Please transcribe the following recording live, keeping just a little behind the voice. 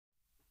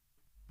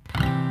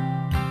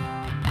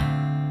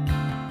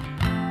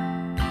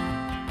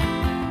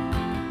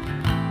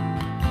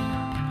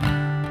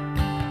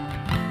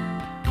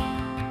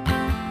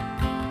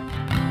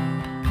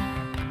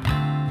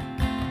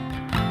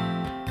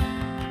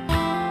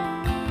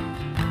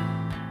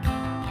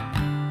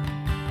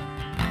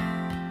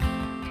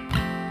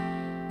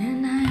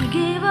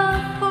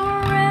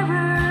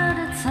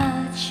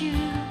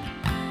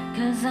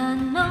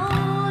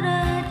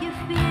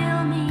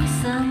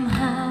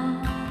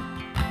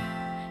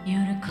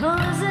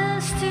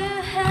close to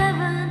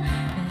heaven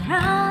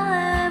that I'll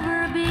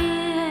ever be,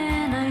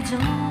 and I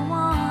don't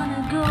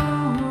wanna go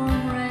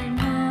home right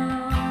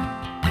now.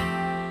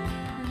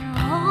 And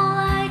all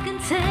I can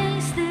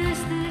taste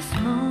is this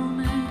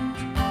moment,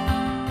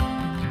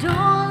 and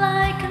all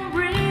I can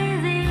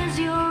breathe is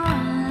your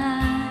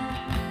light.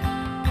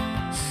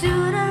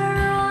 Sooner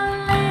or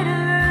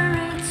later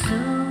it's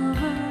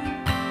over,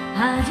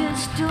 I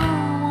just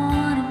don't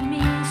wanna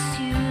miss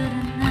you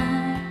tonight.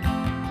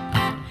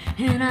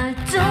 And I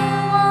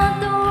don't want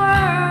the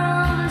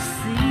world to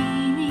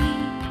see me,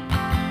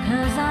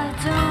 'cause I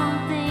don't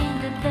think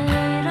that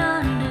they'd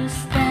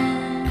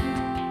understand.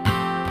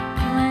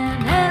 When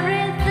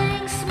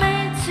everything's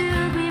made to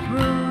be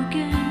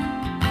broken,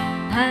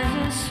 I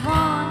just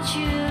want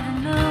you to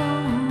know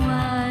who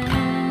I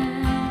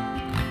am.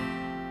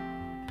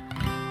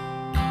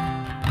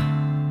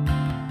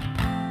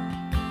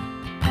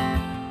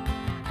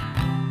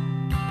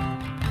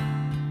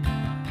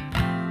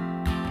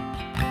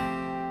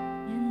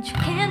 And you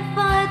can't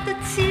fight the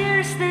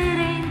tears that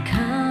ain't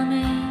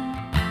coming,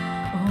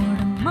 or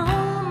the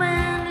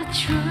moment of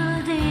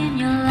truth in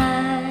your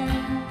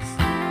lies.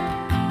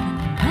 And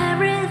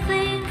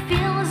everything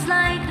feels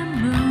like a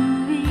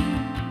movie,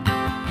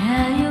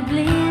 yeah, you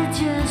bleed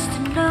just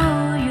to know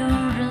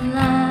you're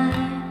alive.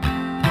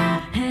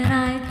 And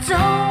I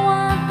don't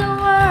want the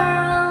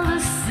world to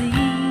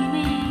see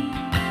me,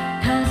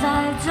 'cause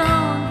I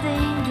don't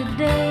think that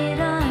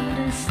they'd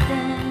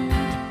understand.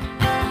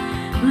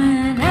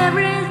 When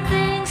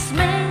everything's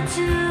meant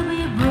to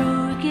be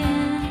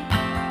broken,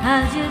 I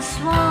just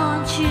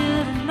want you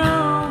to know